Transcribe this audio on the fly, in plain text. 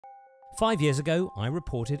5 years ago, I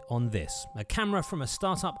reported on this, a camera from a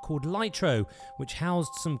startup called Lytro, which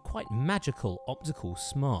housed some quite magical optical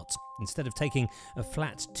smarts. Instead of taking a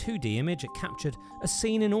flat 2D image, it captured a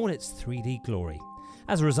scene in all its 3D glory.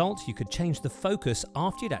 As a result, you could change the focus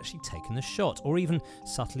after you'd actually taken the shot, or even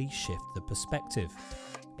subtly shift the perspective.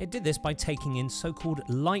 It did this by taking in so-called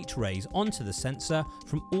light rays onto the sensor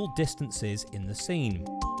from all distances in the scene.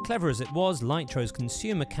 Clever as it was, Lytro's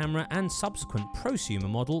consumer camera and subsequent prosumer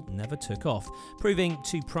model never took off, proving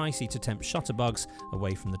too pricey to tempt shutterbugs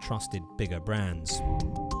away from the trusted bigger brands.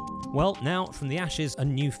 Well, now from the ashes, a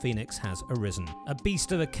new phoenix has arisen. A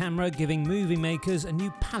beast of a camera giving movie makers a new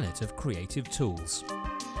palette of creative tools.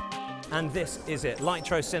 And this is it,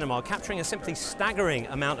 Lytro Cinema, capturing a simply staggering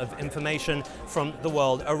amount of information from the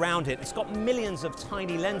world around it. It's got millions of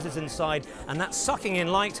tiny lenses inside, and that's sucking in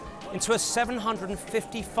light into a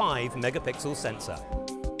 755 megapixel sensor.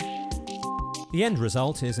 The end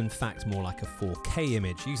result is in fact more like a 4K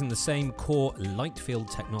image, using the same core light field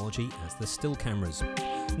technology as the still cameras.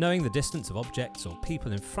 Knowing the distance of objects or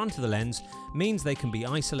people in front of the lens means they can be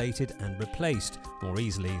isolated and replaced more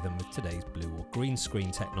easily than with today's blue or green screen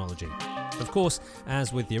technology. Of course,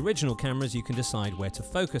 as with the original cameras, you can decide where to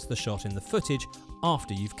focus the shot in the footage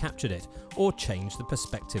after you've captured it, or change the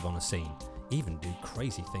perspective on a scene, even do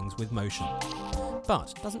crazy things with motion.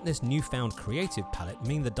 But doesn't this newfound creative palette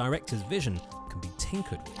mean the director's vision can be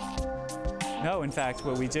tinkered with? No, in fact,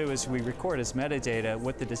 what we do is we record as metadata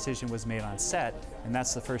what the decision was made on set, and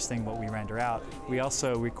that's the first thing what we render out. We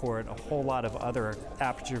also record a whole lot of other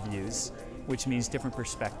aperture views, which means different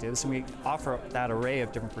perspectives, and we offer that array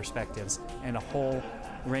of different perspectives and a whole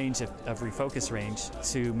range of refocus range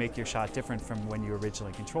to make your shot different from when you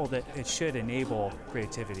originally controlled it. It should enable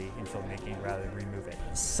creativity in filmmaking rather than remove it.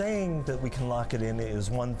 Saying that we can lock it in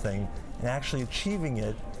is one thing, and actually achieving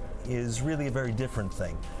it is really a very different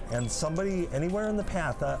thing. And somebody anywhere in the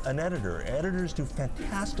path, an editor. Editors do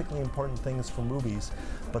fantastically important things for movies,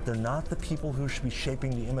 but they're not the people who should be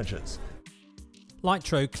shaping the images.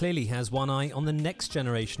 Lytro clearly has one eye on the next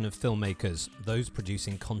generation of filmmakers, those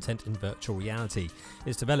producing content in virtual reality.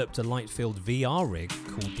 It's developed a light-filled VR rig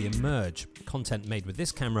called the Emerge. Content made with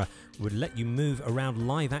this camera would let you move around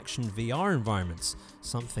live-action VR environments,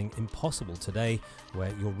 something impossible today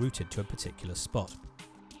where you're rooted to a particular spot.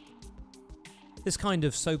 This kind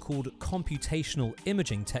of so-called computational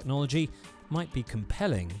imaging technology might be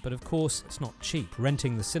compelling, but of course it's not cheap.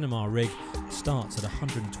 Renting the cinema rig starts at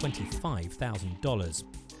 $125,000.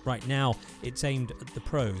 Right now it's aimed at the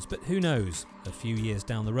pros, but who knows, a few years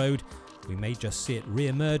down the road we may just see it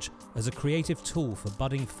re-emerge as a creative tool for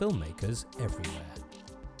budding filmmakers everywhere.